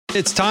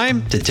It's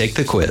time to take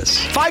the quiz.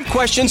 5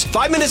 questions,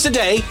 5 minutes a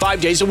day,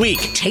 5 days a week.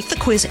 Take the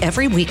quiz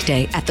every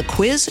weekday at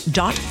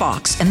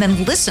thequiz.fox and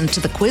then listen to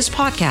the quiz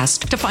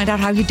podcast to find out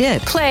how you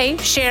did. Play,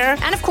 share,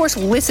 and of course,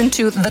 listen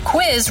to The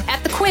Quiz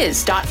at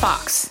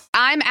thequiz.fox.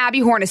 I'm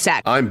Abby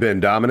Hornacek. I'm Ben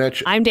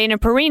Domenech. I'm Dana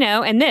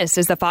Perino, and this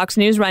is the Fox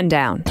News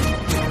Rundown.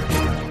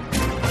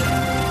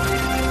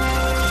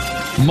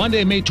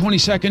 Monday, May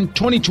 22nd,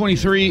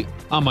 2023.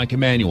 I'm Mike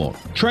Emanuel.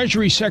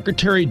 Treasury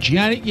Secretary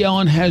Janet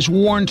Yellen has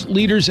warned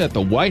leaders at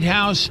the White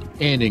House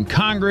and in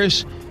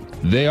Congress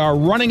they are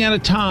running out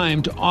of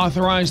time to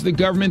authorize the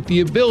government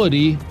the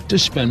ability to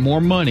spend more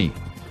money.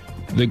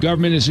 The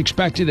government is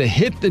expected to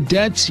hit the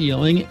debt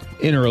ceiling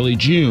in early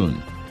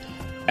June.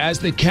 As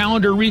the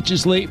calendar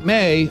reaches late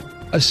May,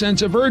 a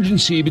sense of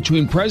urgency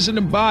between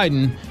President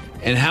Biden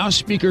and House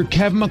Speaker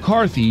Kevin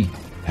McCarthy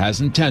has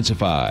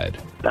intensified.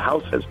 The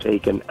House has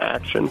taken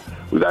action.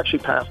 We've actually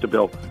passed a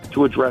bill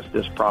to address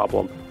this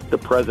problem. The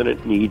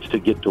president needs to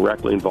get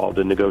directly involved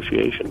in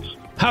negotiations.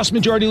 House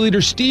Majority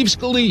Leader Steve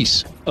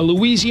Scalise, a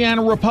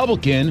Louisiana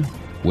Republican,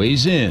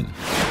 weighs in.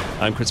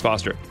 I'm Chris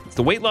Foster. It's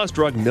the weight loss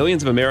drug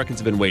millions of Americans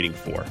have been waiting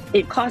for.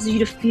 It causes you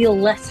to feel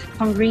less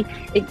hungry.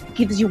 It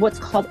gives you what's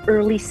called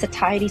early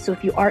satiety. So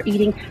if you are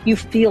eating, you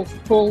feel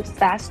full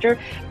faster.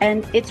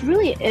 And it's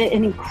really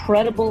an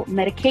incredible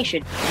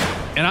medication.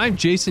 And I'm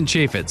Jason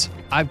Chaffetz.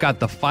 I've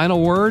got the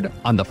final word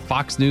on the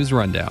Fox News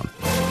Rundown.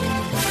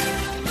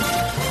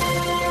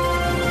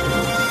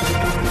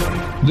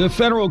 The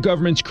federal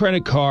government's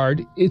credit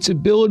card, its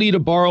ability to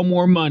borrow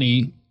more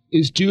money,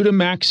 is due to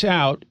max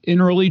out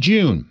in early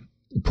June.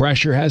 The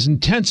pressure has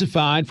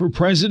intensified for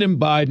President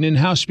Biden and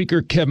House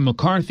Speaker Kevin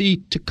McCarthy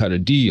to cut a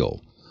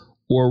deal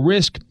or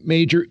risk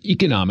major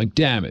economic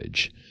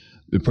damage.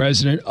 The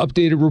president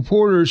updated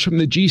reporters from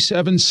the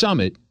G7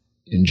 summit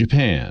in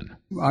Japan.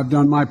 I've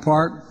done my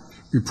part.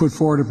 We put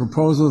forward a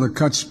proposal to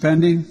cut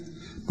spending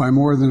by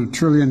more than $1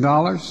 trillion,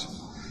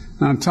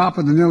 on top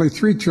of the nearly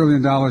 $3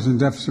 trillion in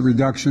deficit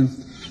reduction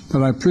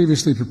that I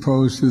previously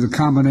proposed through the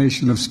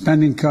combination of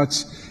spending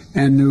cuts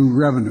and new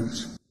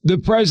revenues. The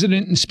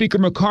president and Speaker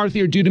McCarthy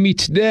are due to meet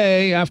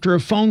today after a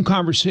phone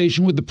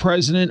conversation with the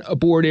president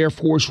aboard Air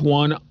Force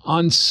One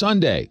on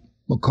Sunday.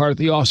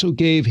 McCarthy also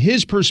gave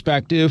his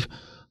perspective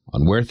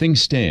on where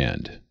things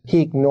stand. He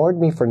ignored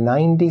me for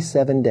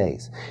 97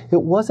 days.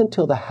 It wasn't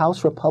until the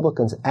House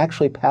Republicans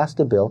actually passed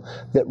a bill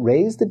that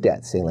raised the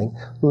debt ceiling,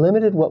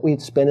 limited what we'd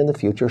spend in the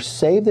future,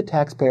 saved the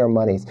taxpayer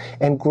monies,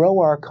 and grow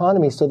our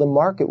economy so the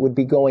market would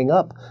be going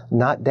up,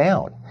 not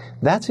down.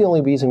 That's the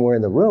only reason we're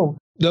in the room.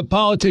 The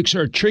politics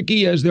are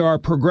tricky as there are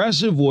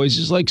progressive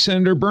voices like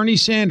Senator Bernie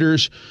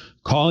Sanders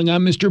calling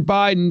on Mr.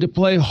 Biden to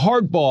play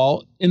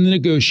hardball in the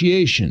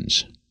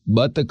negotiations.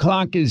 But the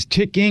clock is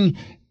ticking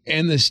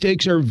and the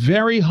stakes are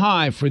very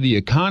high for the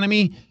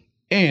economy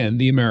and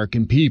the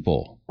American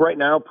people. Right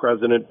now,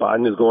 President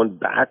Biden is going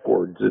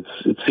backwards.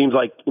 It seems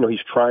like, he's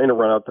trying to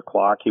run out the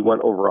clock. He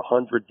went over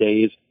 100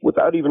 days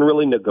without even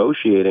really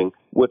negotiating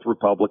with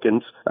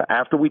Republicans.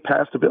 After we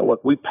passed a bill,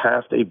 look, we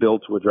passed a bill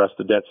to address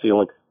the debt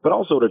ceiling, but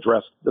also to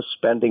address the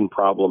spending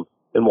problem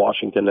in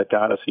Washington that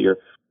got us here.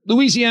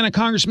 Louisiana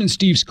Congressman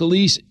Steve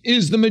Scalise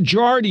is the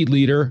majority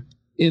leader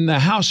in the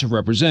House of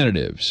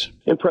Representatives.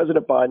 And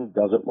President Biden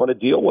doesn't want to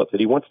deal with it.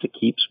 He wants to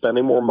keep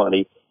spending more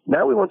money.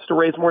 Now he wants to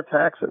raise more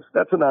taxes.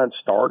 That's a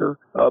non-starter,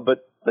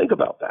 but think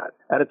about that.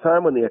 At a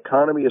time when the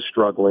economy is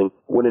struggling,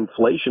 when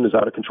inflation is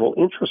out of control,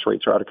 interest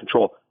rates are out of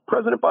control,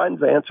 President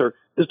Biden's answer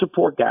is to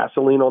pour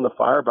gasoline on the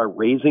fire by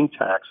raising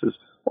taxes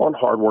on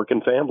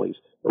hardworking families.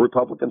 The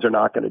Republicans are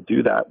not going to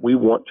do that. We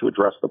want to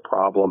address the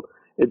problem.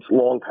 It's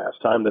long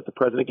past time that the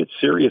president gets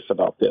serious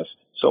about this.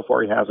 So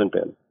far, he hasn't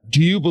been.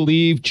 Do you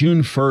believe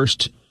June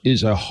 1st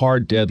is a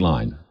hard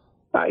deadline?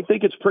 I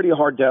think it's a pretty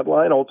hard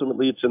deadline.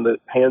 Ultimately, it's in the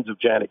hands of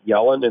Janet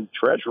Yellen and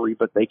Treasury,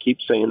 but they keep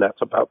saying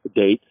that's about the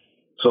date,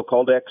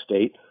 so-called X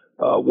date,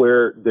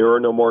 where there are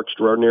no more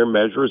extraordinary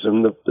measures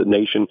and the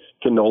nation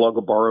can no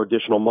longer borrow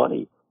additional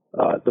money.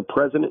 The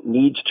president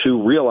needs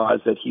to realize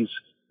that he's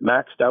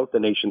maxed out the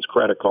nation's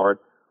credit card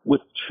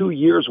with 2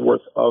 years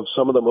worth of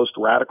some of the most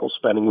radical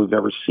spending we've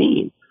ever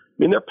seen. I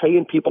mean, they're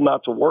paying people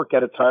not to work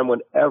at a time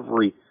when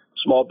every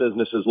small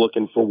business is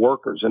looking for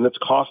workers, and it's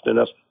costing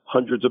us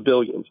hundreds of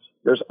billions.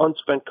 There's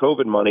unspent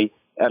COVID money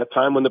at a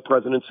time when the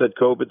president said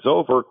COVID's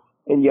over,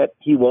 and yet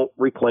he won't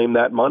reclaim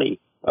that money.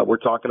 We're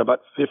talking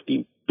about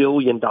 $50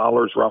 billion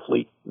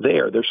roughly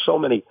there. There's so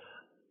many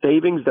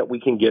savings that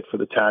we can get for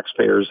the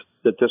taxpayers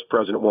that this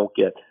president won't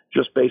get,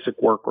 just basic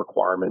work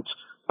requirements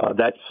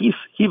that he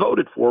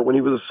voted for when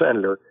he was a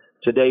senator.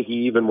 Today,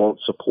 he even won't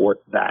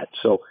support that.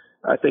 So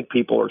I think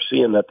people are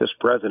seeing that this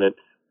president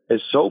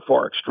is so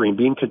far extreme,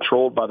 being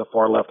controlled by the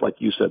far left, like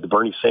you said, the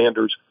Bernie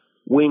Sanders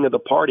wing of the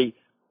party,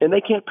 and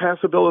they can't pass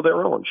a bill of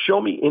their own.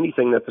 Show me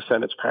anything that the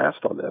Senate's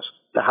passed on this.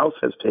 The House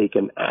has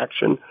taken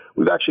action.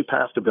 We've actually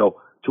passed a bill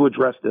to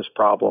address this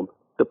problem.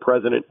 The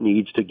president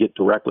needs to get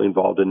directly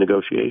involved in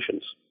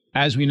negotiations.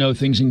 As we know,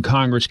 things in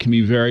Congress can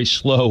be very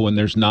slow when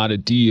there's not a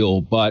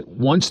deal. But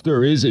once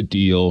there is a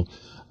deal,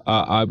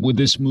 Would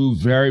this move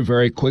very,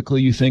 very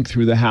quickly, you think,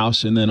 through the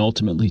House and then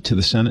ultimately to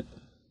the Senate?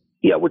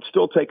 Yeah, it would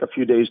still take a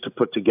few days to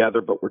put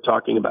together, but we're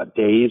talking about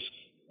days,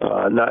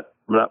 not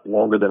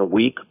longer than a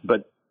week.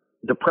 But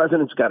the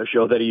president's got to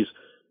show that he's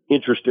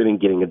interested in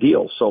getting a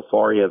deal. So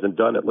far, he hasn't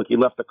done it. Look, he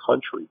left the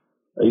country.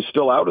 He's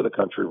still out of the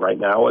country right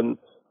now, and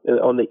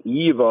on the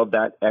eve of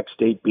that X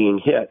date being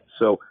hit.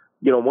 So,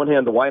 on one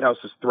hand, the White House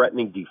is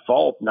threatening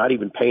default, not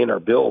even paying our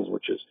bills,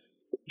 which is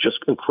just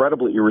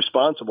incredibly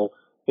irresponsible.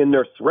 And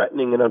they're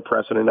threatening an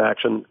unprecedented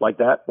action like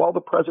that while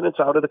the president's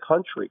out of the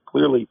country.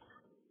 Clearly,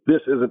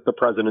 this isn't the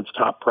president's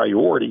top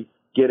priority,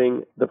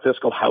 getting the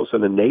fiscal house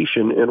and the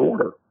nation in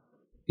order.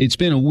 It's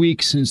been a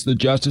week since the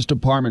Justice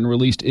Department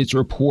released its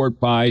report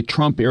by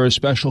Trump-era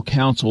special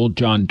counsel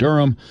John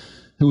Durham,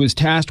 who was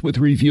tasked with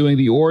reviewing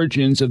the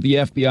origins of the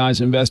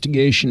FBI's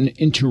investigation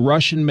into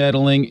Russian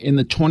meddling in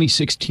the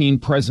 2016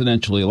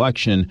 presidential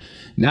election.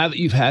 Now that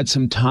you've had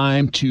some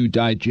time to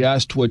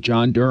digest what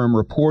John Durham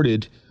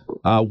reported,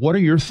 what are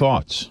your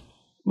thoughts?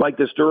 Mike,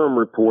 this Durham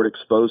report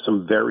exposed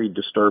some very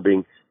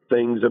disturbing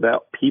things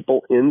about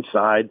people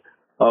inside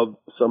of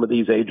some of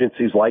these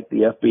agencies like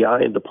the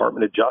FBI and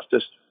Department of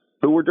Justice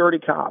who were dirty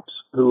cops,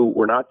 who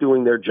were not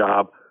doing their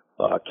job,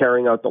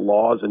 carrying out the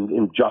laws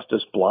and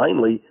justice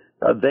blindly.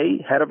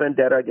 They had a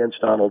vendetta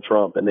against Donald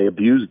Trump, and they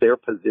abused their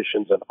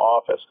positions in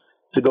office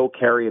to go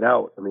carry it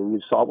out. I mean,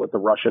 you saw it with the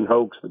Russian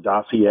hoax, the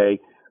dossier,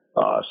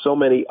 so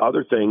many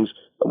other things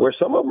where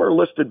some of them are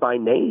listed by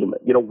name.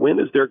 When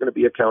is there going to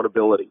be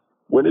accountability?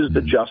 When is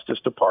the Justice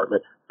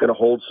Department going to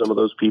hold some of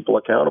those people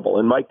accountable?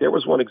 And, Mike, there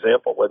was one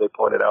example where they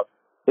pointed out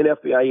an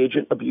FBI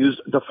agent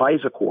abused the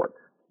FISA court.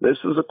 This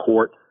is a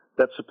court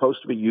that's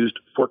supposed to be used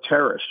for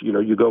terrorists.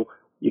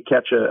 You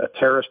catch a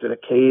terrorist in a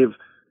cave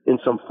in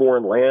some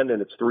foreign land,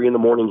 and it's 3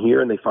 a.m.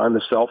 here, and they find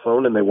the cell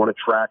phone, and they want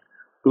to track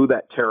who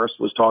that terrorist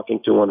was talking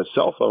to on a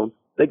cell phone.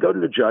 They go to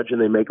the judge, and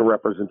they make a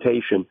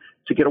representation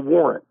to get a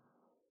warrant.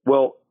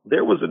 Well,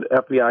 there was an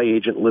FBI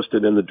agent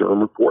listed in the Durham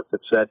report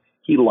that said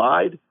he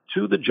lied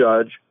to the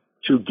judge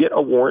to get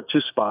a warrant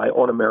to spy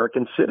on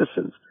American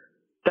citizens.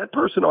 That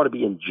person ought to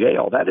be in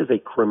jail. That is a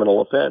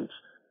criminal offense.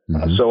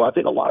 So I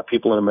think a lot of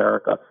people in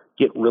America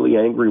get really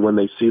angry when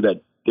they see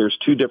that there's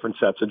two different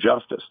sets of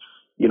justice.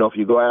 If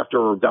you go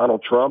after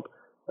Donald Trump,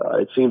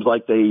 it seems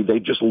like they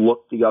just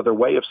look the other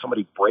way. If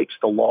somebody breaks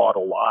the law to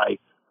lie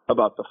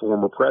about the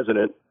former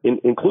president,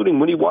 including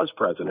when he was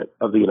president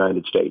of the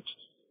United States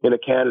and a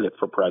candidate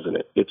for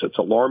president, it's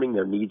alarming.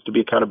 There needs to be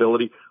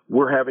accountability.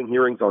 We're having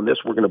hearings on this.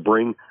 We're going to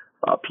bring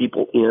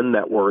people in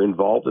that were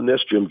involved in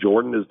this. Jim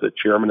Jordan is the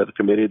chairman of the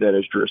committee that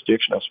has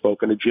jurisdiction. I've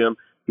spoken to Jim.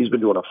 He's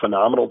been doing a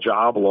phenomenal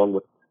job along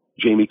with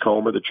Jamie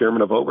Comer, the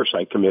chairman of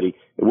Oversight Committee.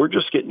 And we're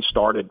just getting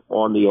started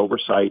on the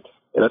oversight.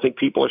 And I think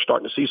people are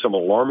starting to see some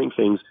alarming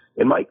things.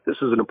 And, Mike, this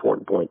is an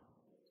important point.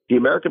 The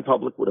American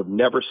public would have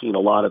never seen a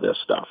lot of this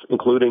stuff,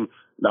 including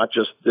not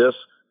just this,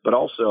 but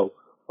also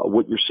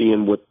what you're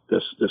seeing with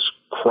this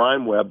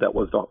crime web that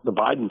was the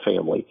Biden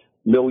family,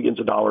 millions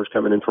of dollars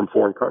coming in from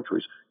foreign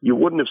countries. You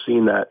wouldn't have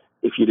seen that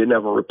if you didn't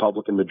have a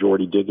Republican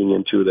majority digging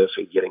into this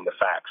and getting the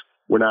facts.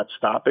 We're not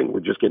stopping. We're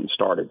just getting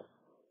started.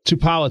 To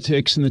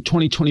politics in the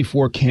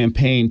 2024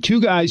 campaign,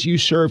 two guys you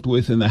served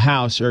with in the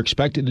House are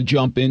expected to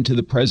jump into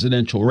the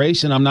presidential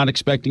race, and I'm not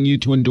expecting you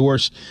to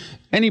endorse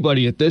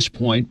anybody at this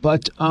point.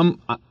 But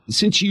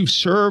since you've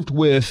served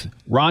with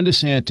Ron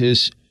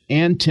DeSantis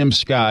and Tim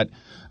Scott,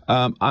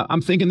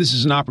 I'm thinking this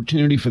is an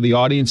opportunity for the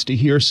audience to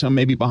hear some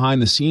maybe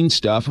behind-the-scenes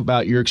stuff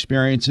about your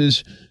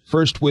experiences,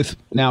 first with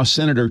now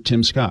Senator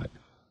Tim Scott.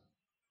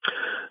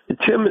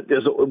 Tim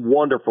is a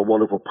wonderful,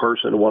 wonderful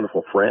person, a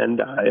wonderful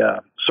friend. I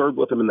served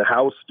with him in the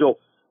House, still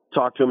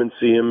talk to him and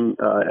see him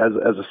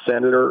as a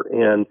senator.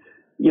 And,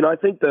 I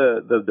think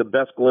the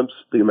best glimpse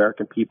the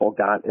American people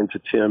got into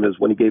Tim is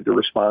when he gave the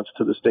response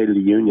to the State of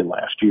the Union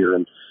last year.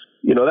 And,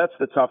 that's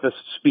the toughest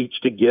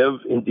speech to give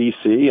in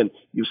D.C., and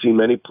you've seen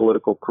many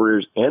political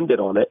careers ended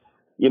on it.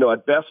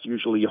 At best,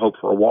 usually you hope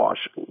for a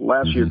wash.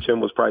 Last year, Tim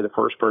was probably the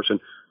first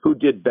person who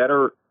did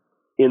better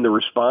in the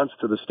response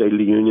to the State of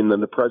the Union than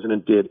the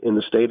president did in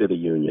the State of the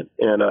Union.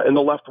 And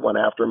the left went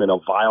after him in a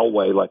vile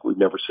way like we've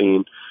never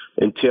seen.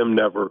 And Tim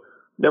never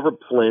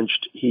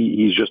flinched.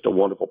 He's just a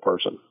wonderful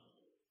person.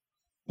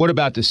 What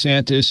about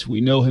DeSantis? We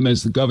know him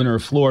as the governor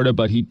of Florida,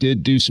 but he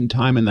did do some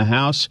time in the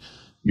House.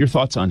 Your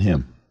thoughts on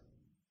him?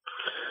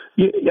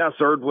 Yeah, I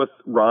served with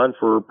Ron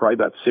for probably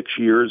about 6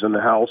 years in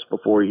the House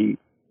before he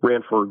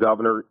ran for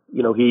governor.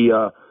 He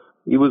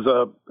was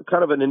a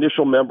kind of an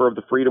initial member of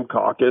the Freedom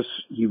Caucus.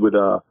 He would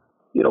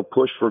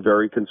push for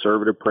very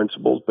conservative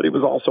principles, but he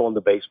was also on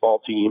the baseball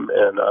team.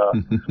 And,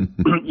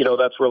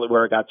 that's really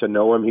where I got to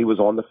know him. He was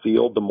on the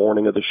field the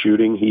morning of the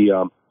shooting. He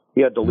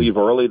had to leave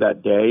early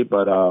that day,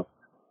 but,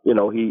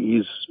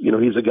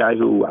 he's a guy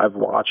who I've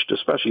watched,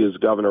 especially as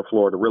governor of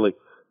Florida, really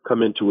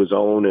come into his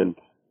own. And,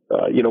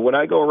 when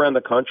I go around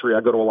the country,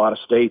 I go to a lot of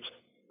states.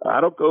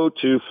 I don't go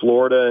to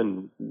Florida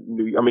and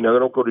I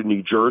don't go to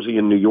New Jersey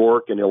and New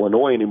York and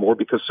Illinois anymore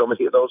because so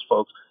many of those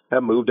folks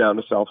have moved down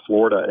to South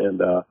Florida.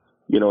 And,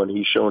 and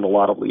he's shown a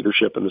lot of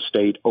leadership in the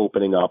state,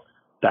 opening up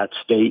that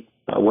state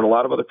when a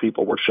lot of other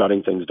people were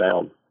shutting things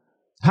down.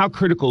 How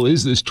critical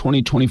is this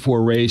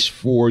 2024 race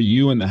for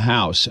you in the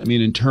House? I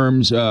mean, in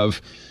terms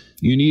of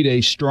you need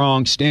a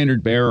strong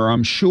standard bearer,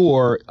 I'm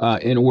sure,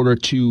 in order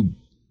to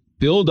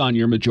build on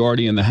your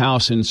majority in the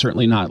House and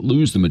certainly not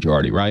lose the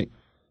majority, right?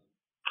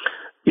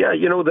 Yeah,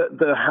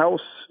 the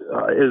House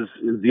is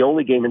the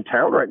only game in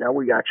town right now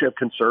where you actually have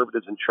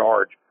conservatives in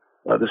charge.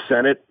 The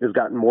Senate has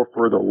gotten more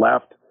further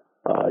left.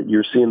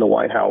 You're seeing the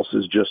White House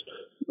is just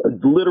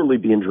literally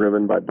being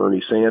driven by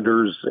Bernie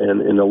Sanders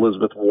and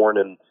Elizabeth Warren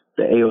and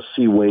the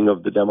AOC wing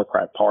of the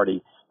Democrat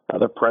Party.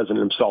 The president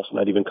himself's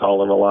not even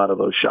calling a lot of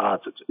those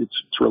shots. It's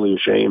really a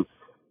shame.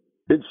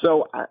 And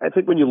so I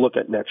think when you look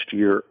at next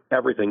year,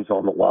 everything's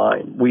on the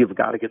line. We have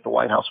got to get the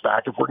White House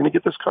back if we're going to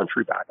get this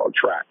country back on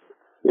track.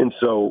 And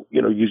so,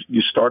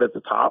 you start at the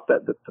top,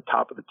 that the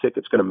top of the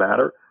ticket's going to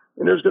matter.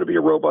 And there's going to be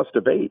a robust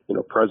debate.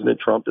 President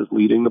Trump is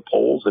leading the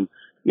polls, and,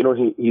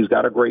 he's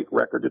got a great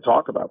record to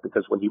talk about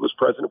because when he was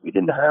president, we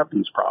didn't have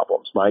these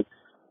problems, Mike.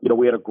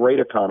 We had a great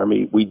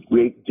economy.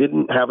 We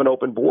didn't have an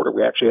open border.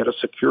 We actually had a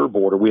secure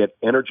border. We had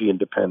energy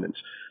independence.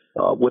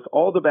 With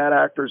all the bad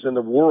actors in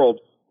the world,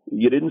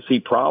 you didn't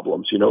see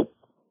problems.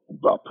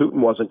 Putin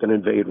wasn't going to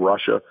invade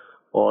Russia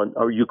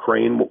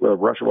Ukraine.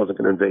 Russia wasn't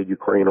going to invade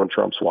Ukraine on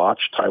Trump's watch.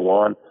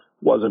 Taiwan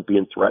wasn't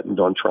being threatened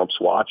on Trump's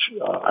watch.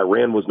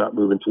 Iran was not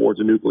moving towards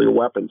a nuclear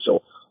weapon.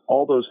 So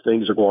all those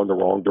things are going the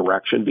wrong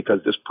direction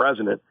because this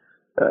president,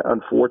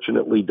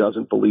 unfortunately,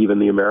 doesn't believe in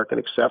the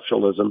American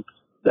exceptionalism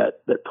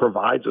that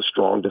provides a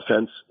strong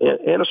defense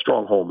and a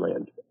strong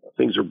homeland.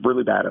 Things are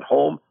really bad at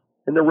home,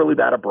 and they're really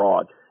bad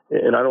abroad.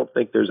 And I don't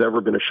think there's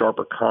ever been a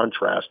sharper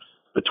contrast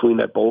between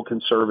that bold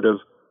conservative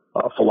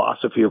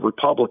philosophy of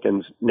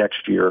Republicans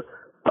next year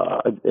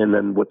and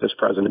then what this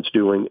president's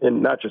doing,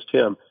 and not just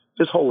him,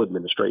 his whole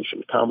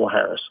administration, Kamala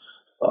Harris,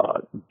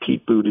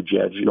 Pete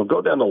Buttigieg,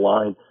 go down the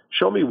line,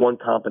 show me one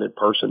competent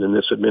person in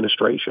this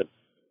administration.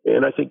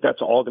 And I think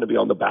that's all going to be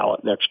on the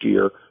ballot next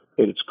year.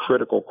 And it's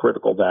critical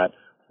that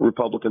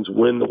Republicans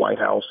win the White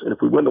House. And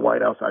if we win the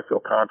White House, I feel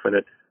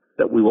confident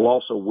that we will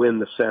also win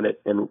the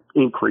Senate and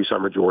increase our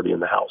majority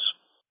in the House.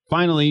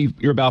 Finally,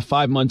 you're about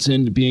 5 months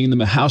into being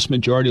the House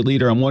Majority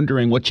Leader. I'm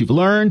wondering what you've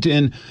learned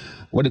and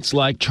what it's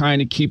like trying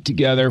to keep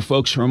together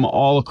folks from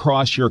all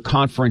across your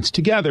conference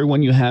together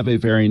when you have a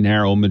very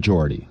narrow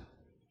majority.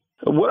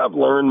 What I've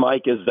learned,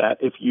 Mike, is that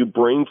if you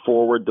bring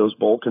forward those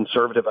bold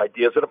conservative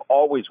ideas that have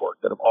always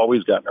worked, that have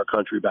always gotten our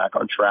country back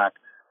on track,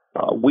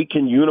 we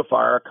can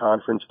unify our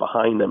conference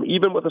behind them,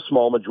 even with a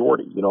small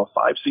majority. A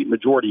 5-seat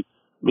majority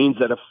means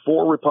that if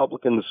 4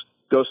 Republicans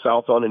go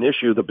south on an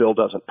issue, the bill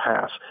doesn't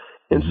pass.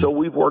 And so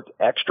we've worked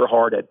extra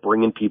hard at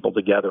bringing people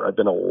together. I've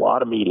been in a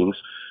lot of meetings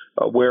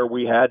where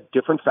we had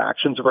different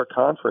factions of our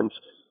conference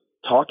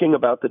talking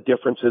about the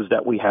differences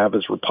that we have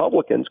as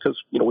Republicans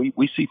because,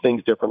 we see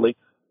things differently.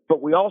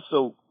 But we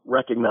also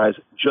recognize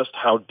just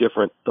how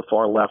different the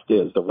far left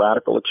is, the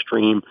radical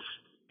extreme,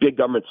 big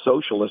government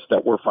socialists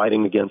that we're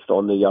fighting against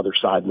on the other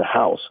side in the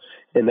House.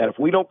 And that if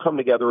we don't come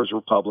together as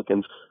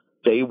Republicans,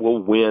 they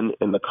will win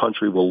and the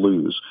country will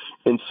lose.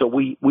 And so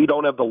we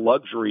don't have the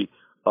luxury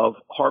of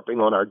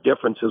harping on our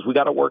differences. We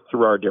got to work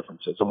through our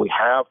differences. And we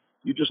have,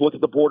 you just look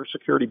at the border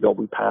security bill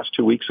we passed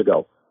 2 weeks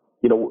ago.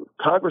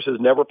 Congress has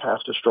never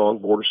passed a strong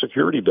border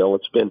security bill.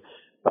 It's been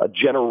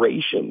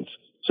generations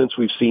since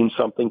we've seen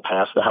something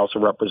pass the House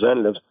of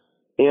Representatives.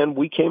 And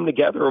we came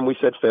together and we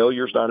said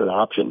failure's not an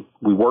option.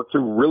 We worked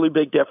through really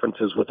big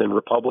differences within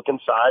Republican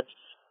sides.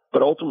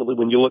 But ultimately,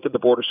 when you look at the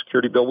border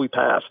security bill we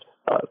passed,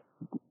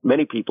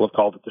 many people have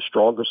called it the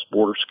strongest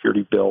border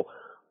security bill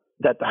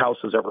that the House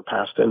has ever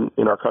passed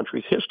in our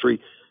country's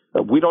history.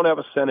 We don't have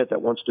a Senate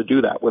that wants to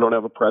do that. We don't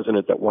have a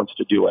president that wants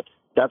to do it.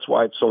 That's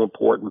why it's so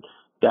important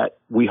that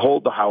we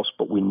hold the House,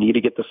 but we need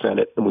to get the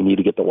Senate and we need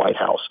to get the White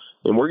House.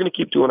 And we're going to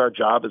keep doing our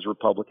job as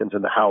Republicans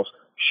in the House,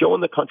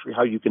 showing the country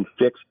how you can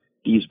fix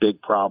these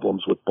big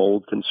problems with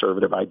bold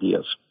conservative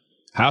ideas.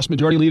 House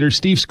Majority Leader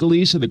Steve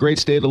Scalise of the great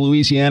state of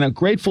Louisiana,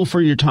 grateful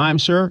for your time,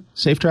 sir.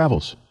 Safe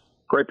travels.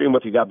 Great being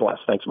with you. God bless.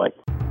 Thanks, Mike.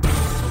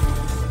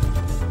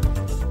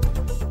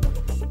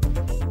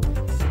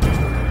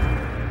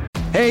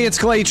 Hey, it's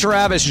Clay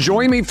Travis.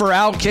 Join me for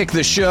Outkick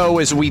the Show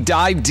as we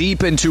dive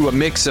deep into a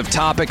mix of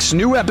topics.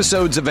 New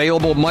episodes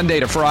available Monday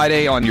to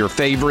Friday on your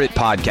favorite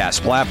podcast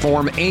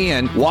platform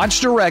and watch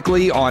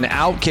directly on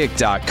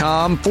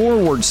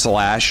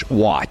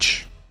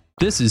Outkick.com/watch.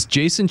 This is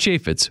Jason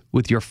Chaffetz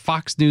with your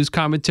Fox News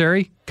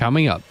commentary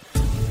coming up.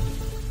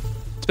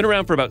 It's been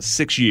around for about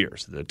 6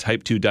 years. The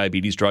type 2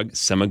 diabetes drug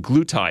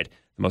semaglutide.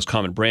 The most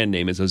common brand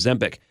name is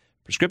Ozempic.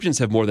 Prescriptions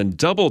have more than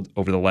doubled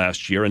over the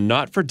last year, and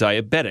not for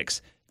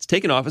diabetics. It's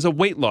taken off as a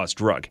weight loss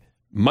drug,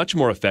 much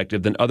more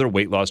effective than other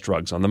weight loss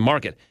drugs on the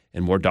market,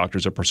 and more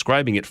doctors are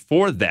prescribing it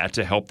for that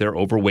to help their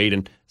overweight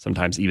and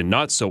sometimes even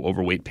not so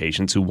overweight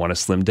patients who want to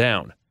slim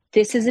down.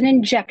 This is an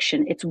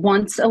injection. It's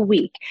once a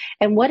week.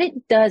 And what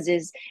it does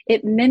is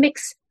it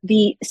mimics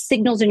the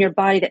signals in your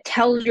body that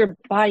tells your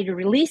body to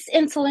release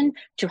insulin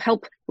to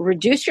help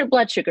reduce your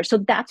blood sugar. So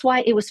that's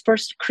why it was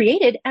first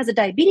created as a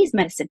diabetes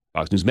medicine.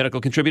 Fox News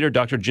medical contributor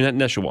Dr. Jeanette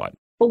Neshawat.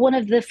 But one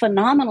of the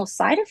phenomenal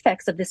side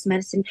effects of this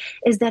medicine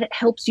is that it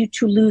helps you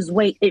to lose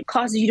weight. It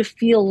causes you to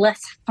feel less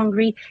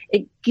hungry.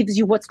 It gives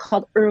you what's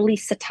called early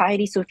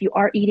satiety. So if you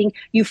are eating,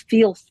 you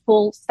feel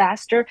full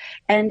faster.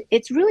 And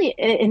it's really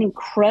an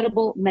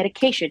incredible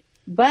medication.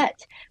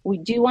 But we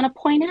do want to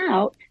point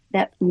out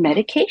that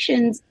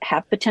medications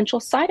have potential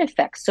side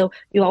effects. So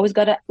you always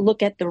got to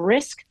look at the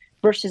risk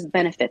versus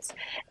benefits.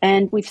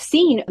 And we've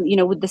seen,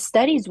 with the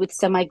studies with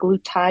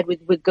semaglutide, with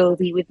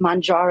Wegovy, with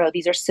Mounjaro,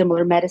 these are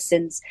similar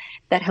medicines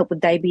that help with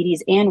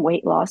diabetes and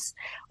weight loss.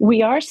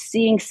 We are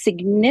seeing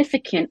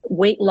significant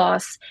weight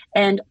loss.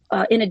 And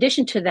in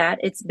addition to that,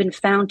 it's been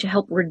found to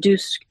help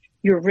reduce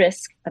your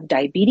risk of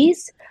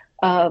diabetes,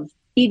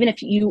 even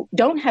if you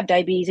don't have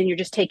diabetes and you're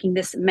just taking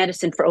this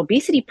medicine for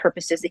obesity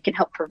purposes, it can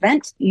help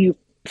prevent you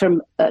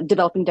from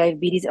developing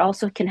diabetes. It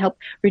also can help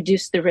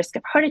reduce the risk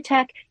of heart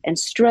attack and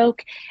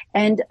stroke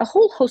and a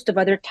whole host of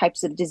other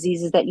types of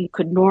diseases that you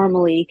could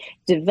normally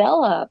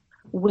develop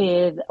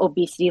with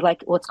obesity,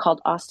 like what's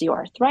called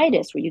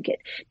osteoarthritis, where you get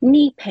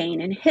knee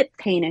pain and hip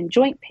pain and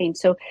joint pain.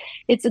 So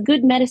it's a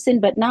good medicine,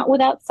 but not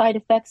without side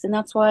effects. And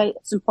that's why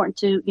it's important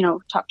to,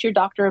 talk to your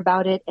doctor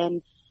about it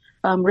and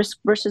risk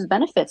versus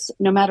benefits,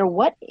 no matter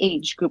what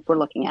age group we're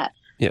looking at.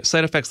 Yeah,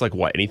 side effects like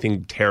what?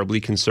 Anything terribly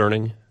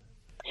concerning?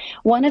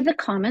 One of the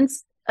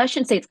commons, I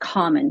shouldn't say it's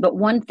common, but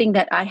one thing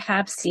that I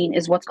have seen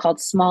is what's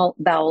called small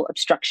bowel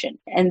obstruction.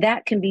 And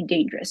that can be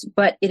dangerous,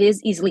 but it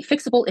is easily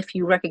fixable if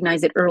you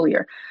recognize it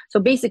earlier. So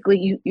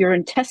basically, your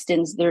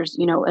intestines, there's,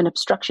 an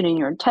obstruction in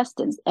your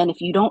intestines. And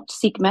if you don't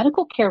seek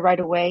medical care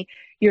right away,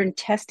 your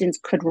intestines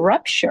could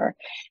rupture,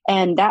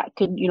 and that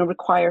could,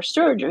 require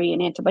surgery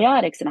and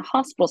antibiotics and a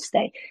hospital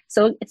stay.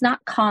 So it's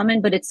not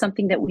common, but it's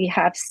something that we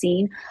have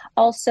seen.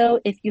 Also,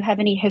 if you have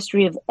any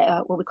history of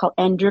what we call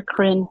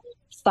endocrine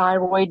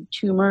thyroid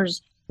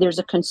tumors, there's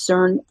a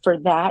concern for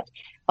that.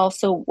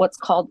 Also, what's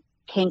called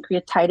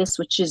pancreatitis,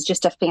 which is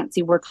just a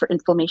fancy word for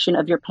inflammation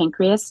of your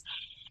pancreas.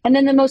 And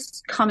then the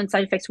most common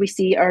side effects we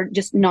see are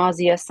just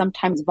nausea,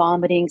 sometimes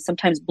vomiting,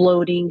 sometimes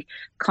bloating,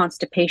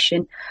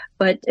 constipation.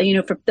 But,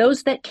 for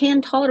those that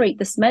can tolerate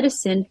this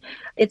medicine,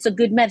 it's a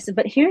good medicine.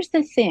 But here's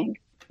the thing.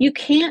 You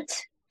can't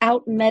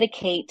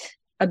out-medicate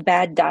a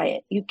bad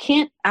diet. You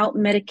can't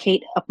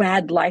out-medicate a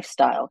bad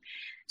lifestyle.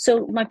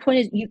 So my point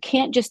is, you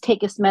can't just take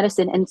this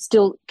medicine and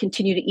still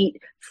continue to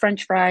eat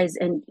French fries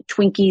and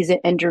Twinkies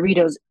and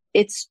Doritos.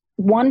 It's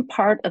one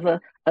part of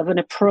an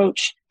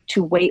approach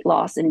to weight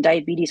loss and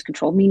diabetes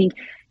control, meaning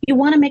you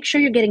want to make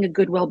sure you're getting a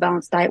good,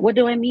 well-balanced diet. What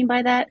do I mean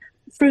by that?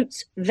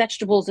 Fruits,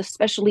 vegetables,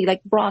 especially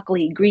like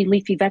broccoli, green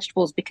leafy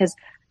vegetables, because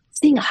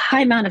seeing a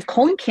high amount of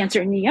colon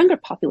cancer in the younger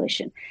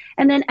population.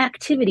 And then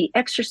activity,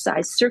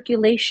 exercise,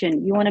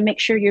 circulation. You want to make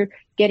sure you're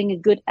getting a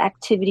good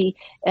activity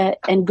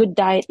and good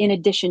diet in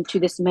addition to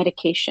this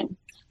medication.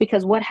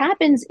 Because what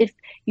happens if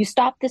you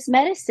stop this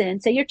medicine,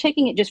 say you're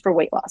taking it just for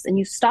weight loss, and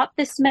you stop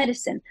this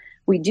medicine,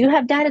 we do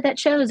have data that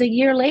shows a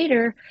year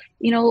later,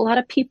 a lot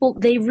of people,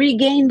 they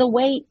regain the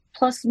weight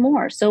plus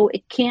more. So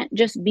it can't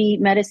just be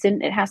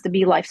medicine. It has to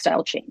be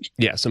lifestyle change.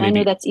 Yeah. So maybe, I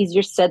know that's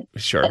easier said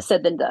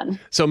than done.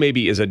 So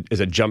maybe as a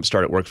jump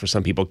start, it works for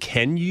some people.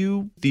 Can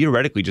you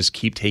theoretically just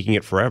keep taking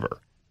it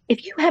forever?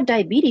 If you have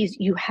diabetes,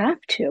 you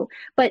have to.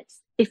 But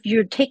if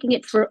you're taking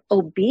it for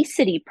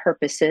obesity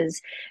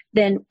purposes,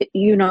 then,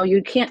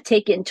 you can't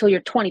take it until you're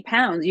 20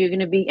 pounds. You're going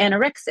to be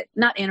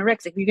not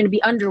anorexic. You're going to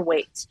be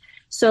underweight.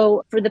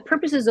 So for the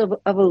purposes of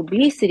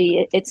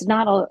obesity, it's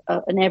not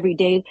an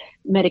everyday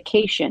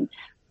medication.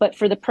 But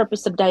for the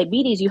purpose of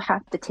diabetes, you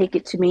have to take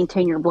it to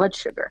maintain your blood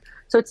sugar.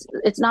 So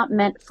it's not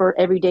meant for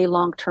everyday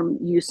long-term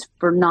use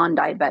for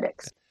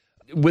non-diabetics.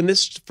 When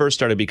this first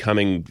started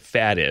becoming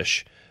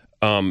faddish,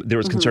 there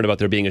was concern about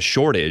there being a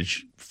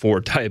shortage for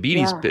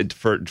diabetes,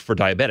 for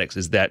diabetics.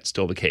 Is that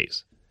still the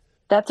case?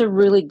 That's a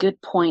really good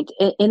point.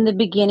 In the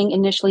beginning,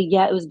 initially,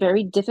 it was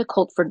very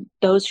difficult for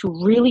those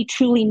who really,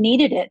 truly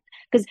needed it.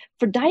 Because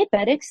for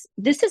diabetics,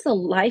 this is a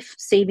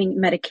life-saving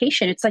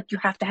medication. It's like you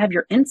have to have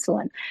your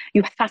insulin.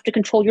 You have to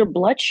control your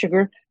blood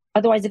sugar.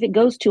 Otherwise, if it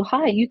goes too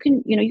high, you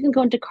can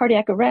go into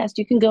cardiac arrest.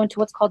 You can go into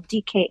what's called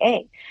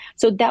DKA.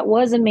 So that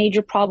was a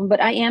major problem.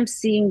 But I am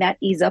seeing that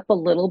ease up a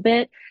little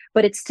bit.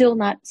 But it's still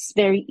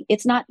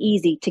it's not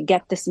easy to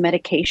get this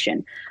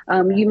medication.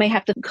 You may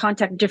have to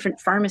contact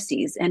different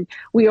pharmacies. And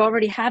we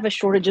already have a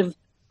shortage of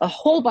a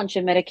whole bunch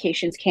of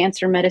medications,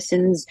 cancer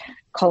medicines,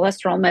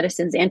 cholesterol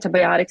medicines,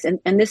 antibiotics,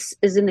 and this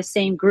is in the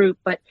same group,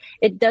 but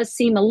it does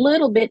seem a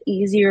little bit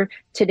easier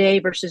today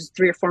versus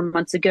 3 or 4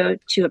 months ago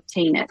to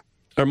obtain it.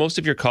 Are most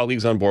of your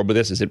colleagues on board with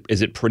this? Is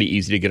it pretty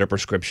easy to get a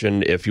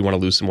prescription if you want to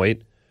lose some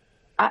weight?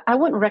 I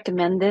wouldn't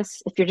recommend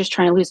this if you're just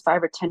trying to lose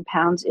 5 or 10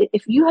 pounds.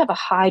 If you have a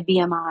high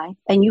BMI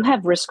and you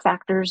have risk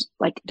factors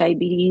like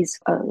diabetes,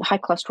 high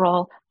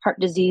cholesterol, heart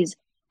disease,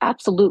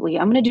 absolutely.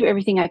 I'm going to do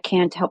everything I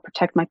can to help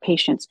protect my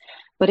patients.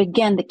 But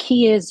again, the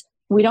key is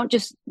we don't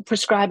just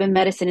prescribe a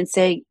medicine and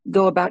say,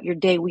 go about your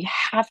day. We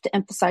have to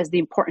emphasize the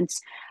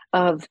importance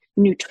of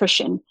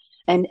nutrition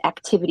and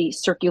activity,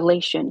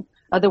 circulation.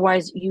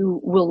 Otherwise, you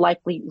will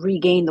likely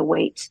regain the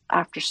weight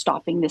after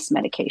stopping this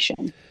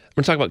medication.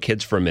 going to talk about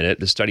kids for a minute.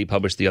 The study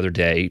published the other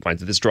day finds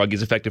that this drug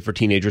is effective for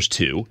teenagers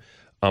too.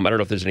 I don't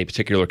know if there's any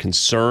particular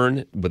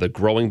concern with a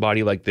growing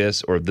body like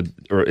this, or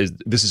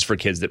this is for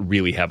kids that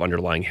really have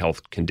underlying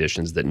health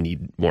conditions that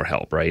need more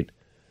help, right?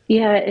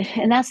 Yeah,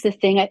 and that's the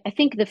thing. I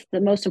think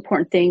the most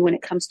important thing when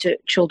it comes to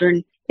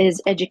children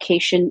is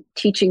education,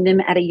 teaching them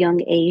at a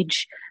young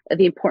age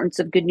the importance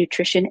of good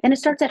nutrition. And it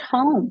starts at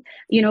home.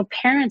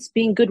 Parents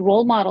being good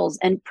role models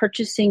and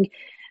purchasing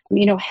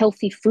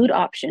healthy food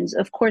options.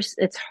 Of course,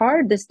 it's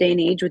hard this day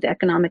and age with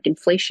economic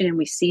inflation, and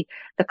we see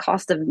the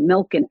cost of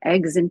milk and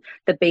eggs and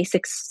the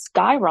basics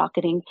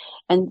skyrocketing.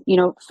 And,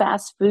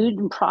 fast food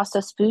and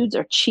processed foods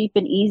are cheap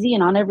and easy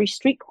and on every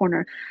street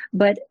corner.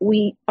 But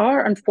we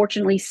are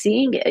unfortunately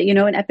seeing,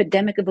 an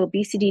epidemic of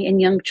obesity in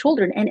young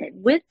children. And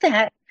with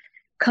that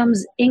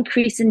comes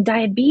increase in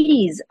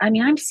diabetes. I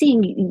mean, I'm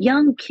seeing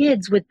young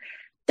kids with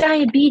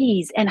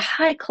diabetes and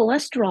high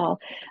cholesterol.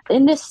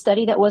 In this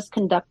study that was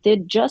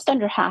conducted, just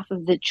under half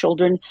of the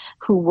children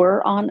who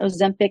were on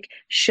Ozempic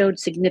showed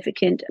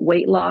significant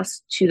weight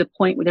loss to the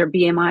point where their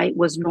BMI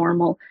was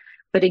normal.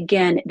 But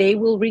again, they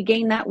will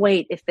regain that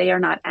weight if they are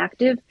not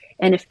active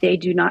and if they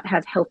do not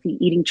have healthy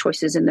eating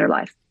choices in their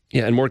life.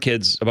 Yeah, and more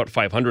kids, about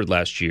 500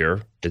 last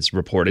year, it's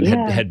reported,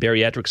 had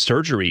bariatric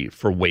surgery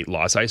for weight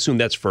loss. I assume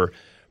that's for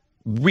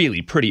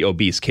really pretty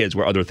obese kids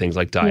where other things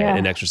like diet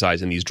and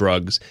exercise and these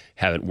drugs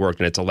haven't worked,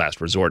 and it's a last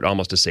resort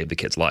almost to save the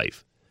kid's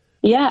life.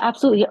 Yeah,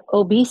 absolutely.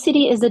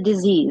 Obesity is a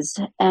disease,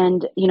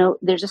 and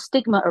there's a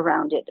stigma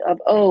around it of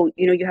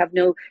you have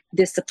no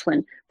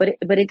discipline, but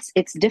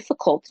it's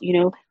difficult.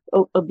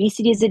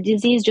 Obesity is a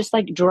disease, just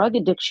like drug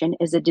addiction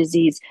is a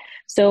disease.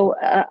 So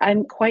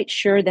I'm quite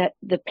sure that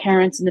the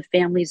parents and the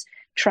families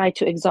try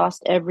to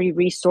exhaust every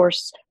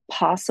resource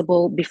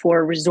possible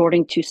before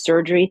resorting to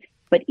surgery.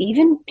 But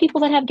even people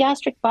that have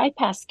gastric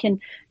bypass can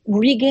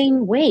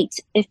regain weight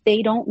if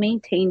they don't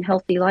maintain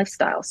healthy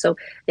lifestyle. So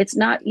it's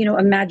not,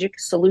 a magic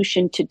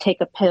solution to take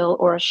a pill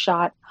or a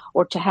shot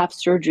or to have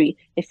surgery.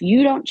 If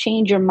you don't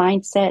change your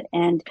mindset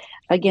and,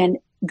 again,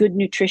 good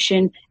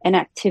nutrition and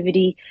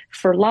activity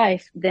for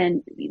life,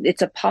 then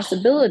it's a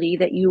possibility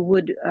that you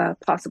would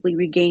possibly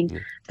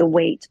regain the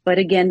weight. But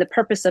again, the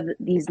purpose of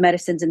these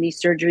medicines and these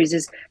surgeries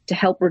is to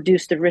help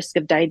reduce the risk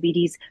of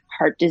diabetes,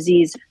 heart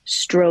disease,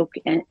 stroke,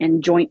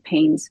 and joint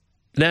pains.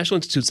 The National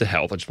Institutes of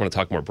Health, I just want to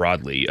talk more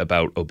broadly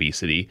about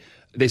obesity.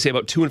 They say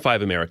about 2 in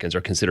 5 Americans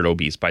are considered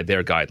obese by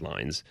their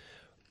guidelines.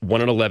 1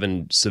 in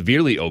 11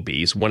 severely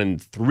obese, 1 in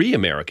 3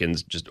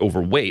 Americans just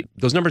overweight.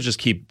 Those numbers just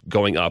keep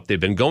going up. They've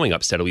been going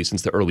up steadily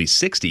since the early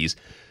 60s.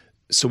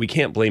 So we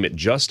can't blame it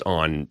just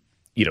on,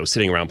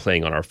 sitting around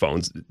playing on our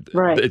phones.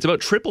 Right. It's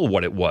about triple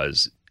what it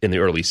was in the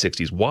early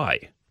 60s. Why?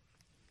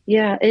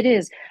 Yeah, it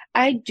is.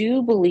 I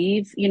do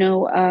believe,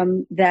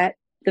 that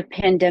the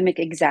pandemic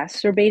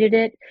exacerbated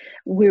it.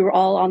 We were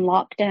all on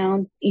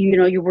lockdown.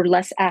 You were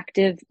less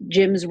active.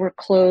 Gyms were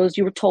closed.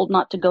 You were told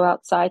not to go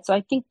outside. So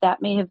I think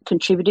that may have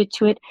contributed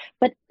to it.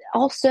 But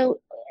also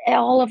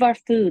all of our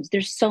foods,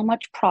 there's so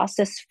much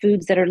processed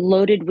foods that are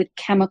loaded with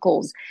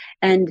chemicals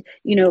and,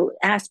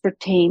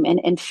 aspartame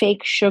and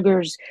fake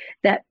sugars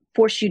that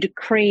force you to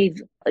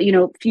crave,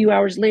 a few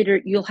hours later,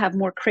 you'll have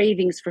more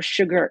cravings for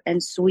sugar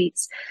and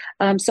sweets.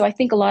 So I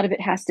think a lot of it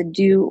has to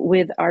do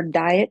with our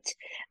diet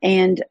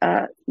and,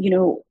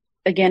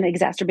 again,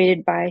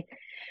 exacerbated by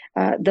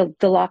the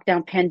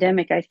lockdown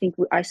pandemic. I think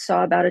I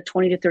saw about a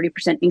 20 to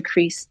 30%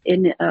 increase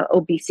in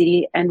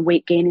obesity and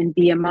weight gain in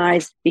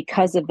BMIs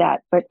because of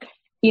that. But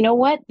you know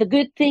what? The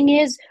good thing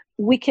is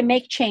we can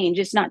make change.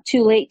 It's not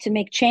too late to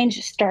make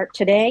change. Start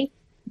today.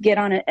 Get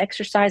on an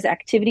exercise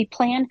activity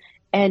plan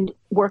and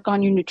work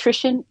on your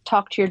nutrition,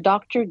 talk to your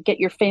doctor, get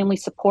your family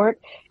support,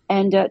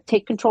 and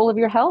take control of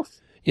your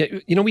health. Yeah,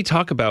 we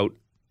talk about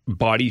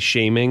body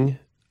shaming,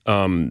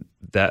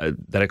 that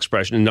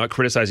expression, and not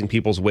criticizing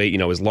people's weight,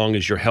 as long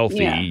as you're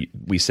healthy,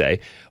 we say.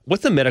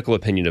 What's the medical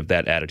opinion of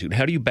that attitude?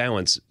 How do you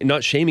balance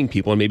not shaming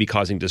people and maybe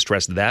causing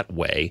distress that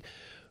way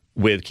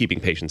with keeping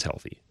patients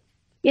healthy?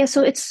 Yeah,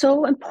 so it's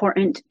so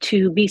important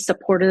to be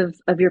supportive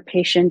of your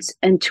patients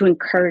and to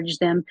encourage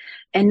them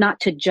and not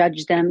to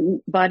judge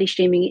them. Body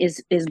shaming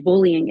is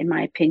bullying, in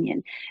my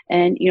opinion.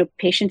 And,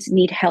 patients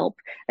need help.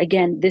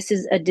 Again, this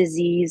is a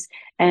disease,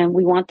 and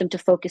we want them to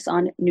focus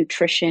on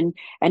nutrition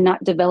and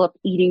not develop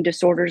eating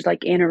disorders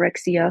like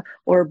anorexia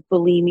or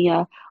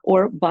bulimia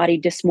or body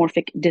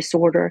dysmorphic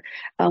disorder,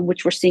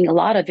 which we're seeing a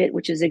lot of it,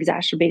 which is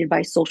exacerbated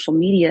by social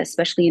media,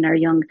 especially in our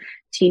young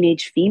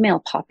teenage female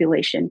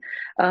population.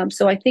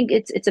 So I think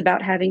it's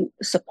about having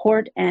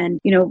support and,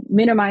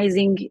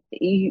 minimizing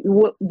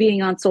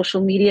being on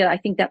social media. I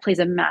think that plays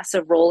a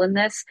massive role in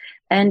this.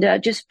 And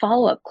just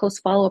close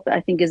follow-up,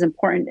 I think is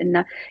important.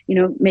 And,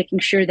 making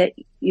sure that,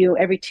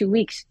 every 2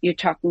 weeks you're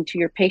talking to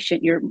your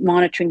patient, you're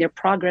monitoring their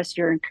progress,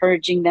 you're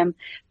encouraging them,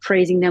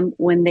 praising them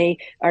when they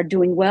are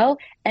doing well,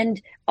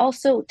 and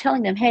also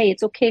telling them, hey,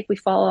 it's okay if we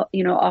fall,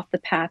 off the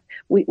path.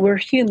 We're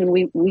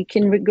human. We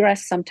can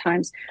regress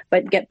sometimes,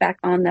 but get back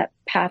on that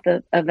path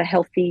of a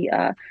healthy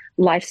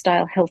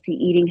lifestyle, healthy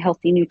eating,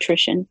 healthy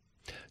nutrition.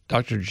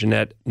 Dr.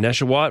 Jeanette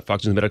Neshawat,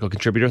 Fox News medical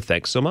contributor,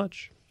 thanks so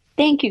much.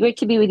 Thank you. Great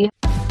to be with you.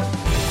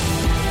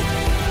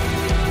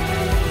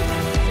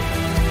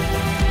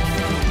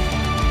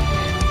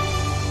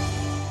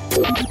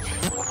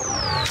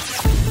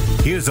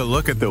 Here's a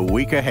look at the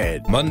week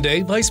ahead.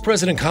 Monday, Vice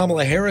President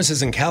Kamala Harris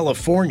is in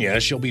California.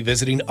 She'll be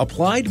visiting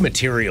Applied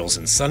Materials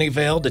in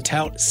Sunnyvale to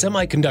tout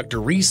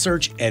semiconductor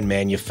research and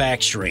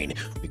manufacturing.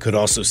 We could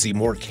also see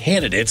more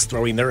candidates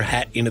throwing their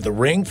hat into the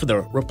ring for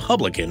the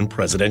Republican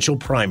presidential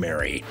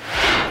primary.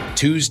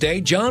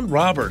 Tuesday, John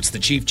Roberts, the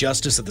Chief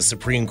Justice of the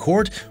Supreme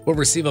Court, will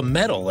receive a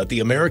medal at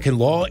the American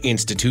Law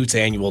Institute's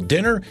annual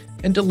dinner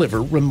and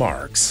deliver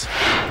remarks.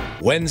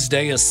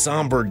 Wednesday, a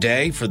somber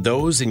day for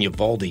those in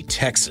Uvalde,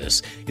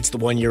 Texas. It's the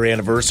one-year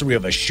anniversary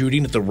of a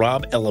shooting at the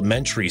Robb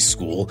Elementary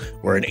School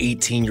where an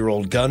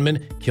 18-year-old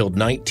gunman killed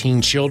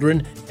 19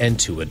 children and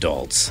 2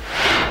 adults.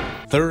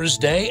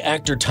 Thursday,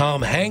 actor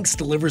Tom Hanks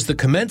delivers the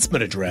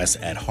commencement address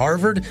at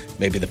Harvard.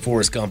 Maybe the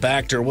Forrest Gump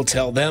actor will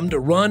tell them to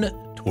run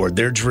toward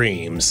their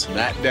dreams. From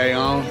that day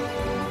on,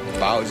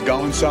 if I was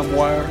going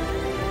somewhere,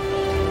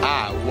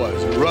 I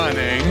was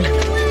running.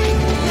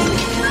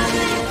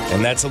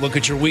 And that's a look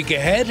at your week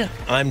ahead.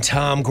 I'm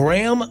Tom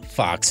Graham,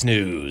 Fox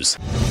News.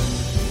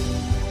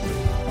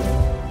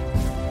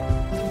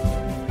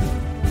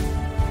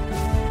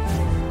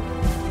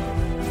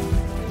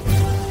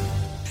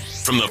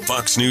 From the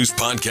Fox News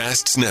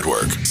Podcasts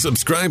Network,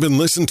 subscribe and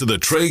listen to the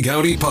Trey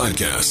Gowdy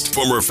Podcast.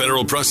 Former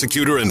federal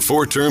prosecutor and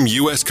 4-term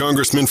U.S.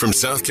 Congressman from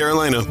South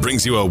Carolina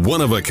brings you a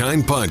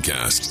one-of-a-kind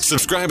podcast.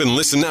 Subscribe and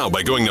listen now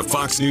by going to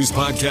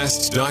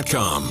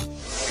foxnewspodcasts.com.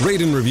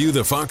 Rate and review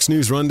the Fox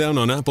News Rundown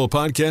on Apple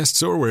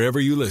Podcasts or wherever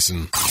you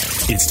listen.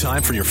 It's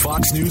time for your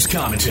Fox News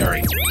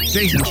commentary.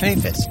 Jason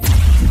Chaffetz.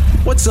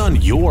 What's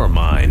on your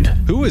mind?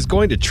 Who is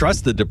going to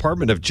trust the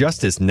Department of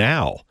Justice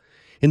now?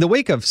 In the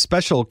wake of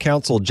Special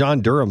Counsel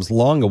John Durham's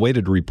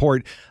long-awaited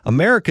report,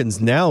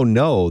 Americans now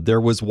know there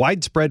was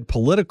widespread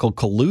political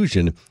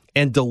collusion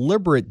and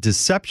deliberate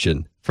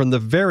deception from the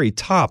very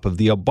top of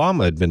the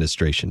Obama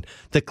administration,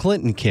 the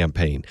Clinton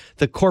campaign,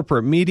 the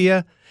corporate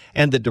media,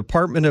 and the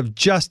Department of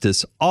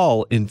Justice,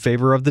 all in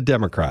favor of the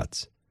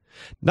Democrats.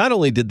 Not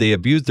only did they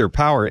abuse their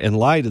power and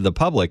lie to the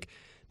public,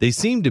 they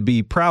seemed to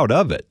be proud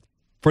of it.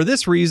 For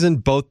this reason,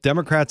 both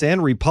Democrats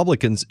and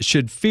Republicans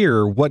should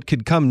fear what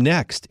could come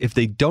next if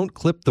they don't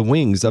clip the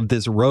wings of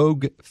this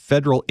rogue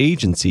federal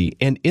agency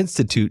and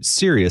institute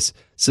serious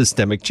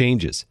systemic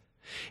changes.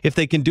 If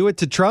they can do it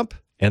to Trump,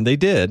 and they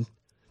did,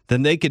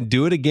 then they can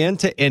do it again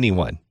to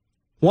anyone.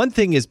 One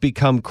thing has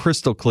become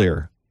crystal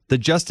clear. The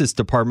Justice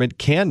Department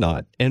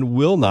cannot and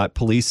will not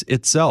police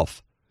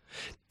itself.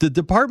 The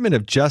Department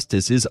of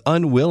Justice is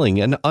unwilling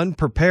and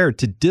unprepared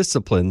to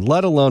discipline,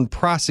 let alone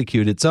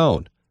prosecute its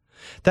own.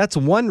 That's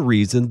one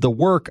reason the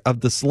work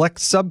of the Select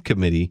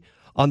Subcommittee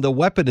on the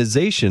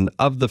weaponization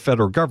of the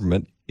federal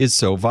government is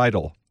so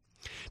vital.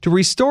 To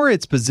restore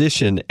its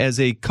position as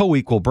a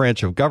co-equal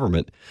branch of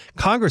government,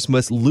 Congress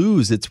must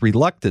lose its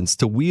reluctance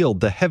to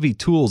wield the heavy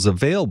tools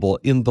available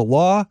in the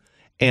law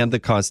and the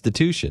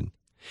Constitution.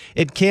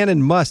 It can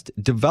and must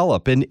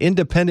develop an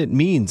independent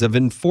means of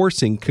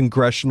enforcing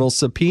congressional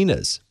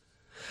subpoenas.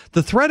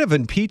 The threat of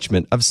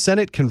impeachment of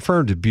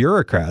Senate-confirmed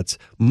bureaucrats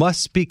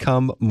must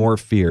become more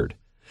feared.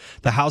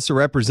 The House of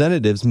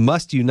Representatives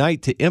must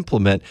unite to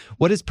implement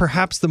what is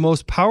perhaps the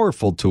most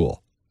powerful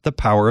tool, the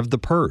power of the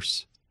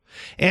purse.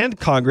 And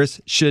Congress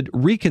should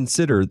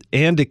reconsider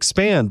and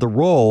expand the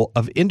role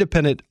of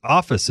independent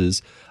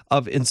offices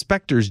of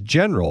inspectors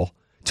general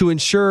to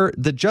ensure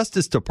the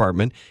Justice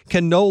Department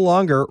can no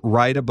longer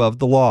ride above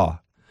the law.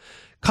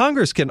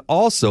 Congress can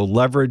also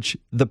leverage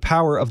the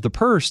power of the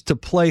purse to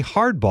play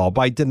hardball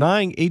by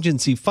denying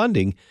agency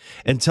funding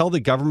until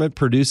the government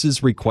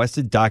produces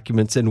requested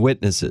documents and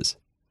witnesses.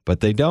 But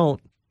they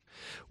don't.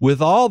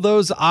 With all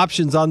those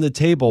options on the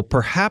table,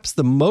 perhaps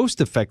the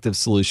most effective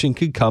solution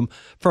could come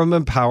from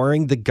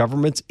empowering the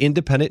government's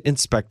independent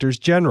inspectors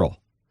general.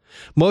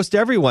 Most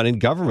everyone in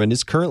government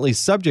is currently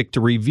subject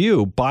to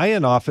review by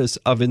an office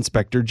of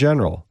inspector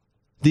general.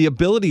 The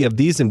ability of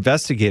these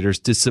investigators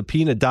to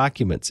subpoena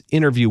documents,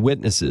 interview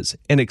witnesses,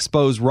 and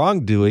expose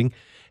wrongdoing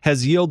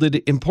has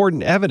yielded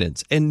important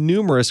evidence and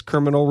numerous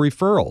criminal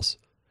referrals.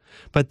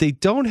 But they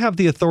don't have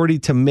the authority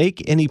to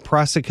make any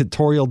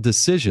prosecutorial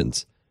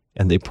decisions,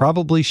 and they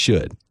probably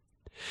should.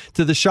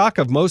 To the shock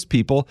of most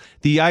people,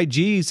 the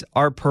IGs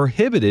are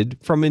prohibited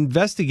from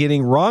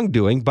investigating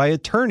wrongdoing by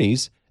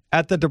attorneys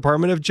at the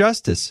Department of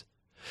Justice.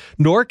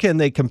 Nor can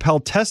they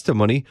compel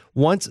testimony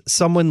once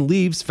someone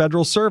leaves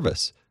federal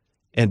service.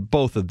 And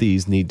both of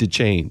these need to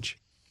change.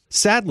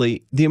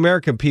 Sadly, the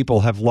American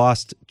people have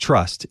lost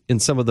trust in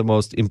some of the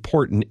most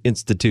important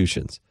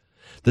institutions,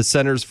 the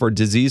Centers for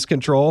Disease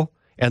Control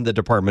and the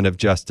Department of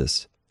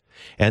Justice.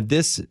 And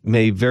this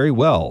may very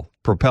well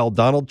propel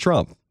Donald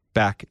Trump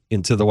back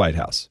into the White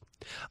House.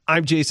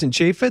 I'm Jason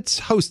Chaffetz,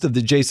 host of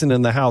the Jason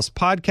in the House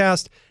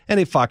podcast and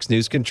a Fox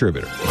News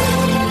contributor.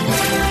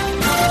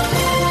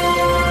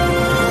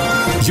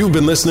 You've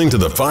been listening to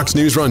the Fox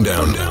News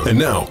Rundown. And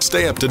now,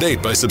 stay up to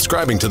date by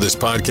subscribing to this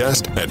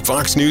podcast at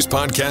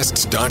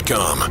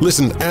foxnewspodcasts.com.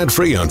 Listen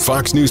ad-free on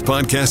Fox News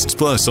Podcasts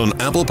Plus on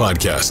Apple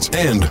Podcasts.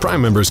 And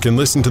Prime members can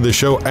listen to the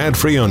show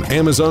ad-free on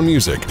Amazon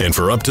Music. And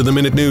for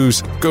up-to-the-minute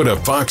news, go to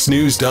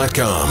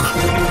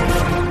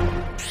foxnews.com.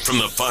 From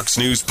the Fox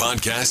News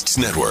Podcasts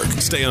Network.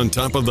 Stay on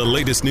top of the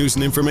latest news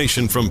and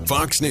information from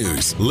Fox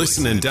News.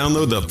 Listen and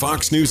download the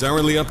Fox News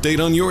Hourly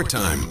Update on your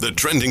time. The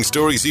trending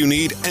stories you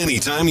need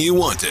anytime you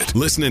want it.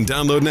 Listen and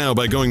download now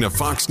by going to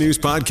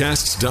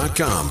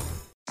foxnewspodcasts.com.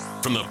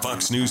 From the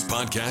Fox News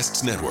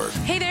Podcasts Network.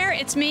 Hey there,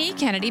 it's me,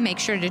 Kennedy. Make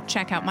sure to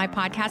check out my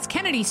podcast,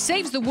 Kennedy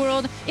Saves the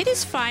World. It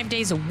is 5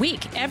 days a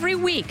week, every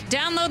week.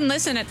 Download and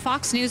listen at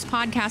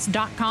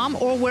foxnewspodcast.com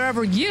or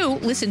wherever you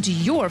listen to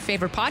your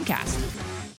favorite podcast.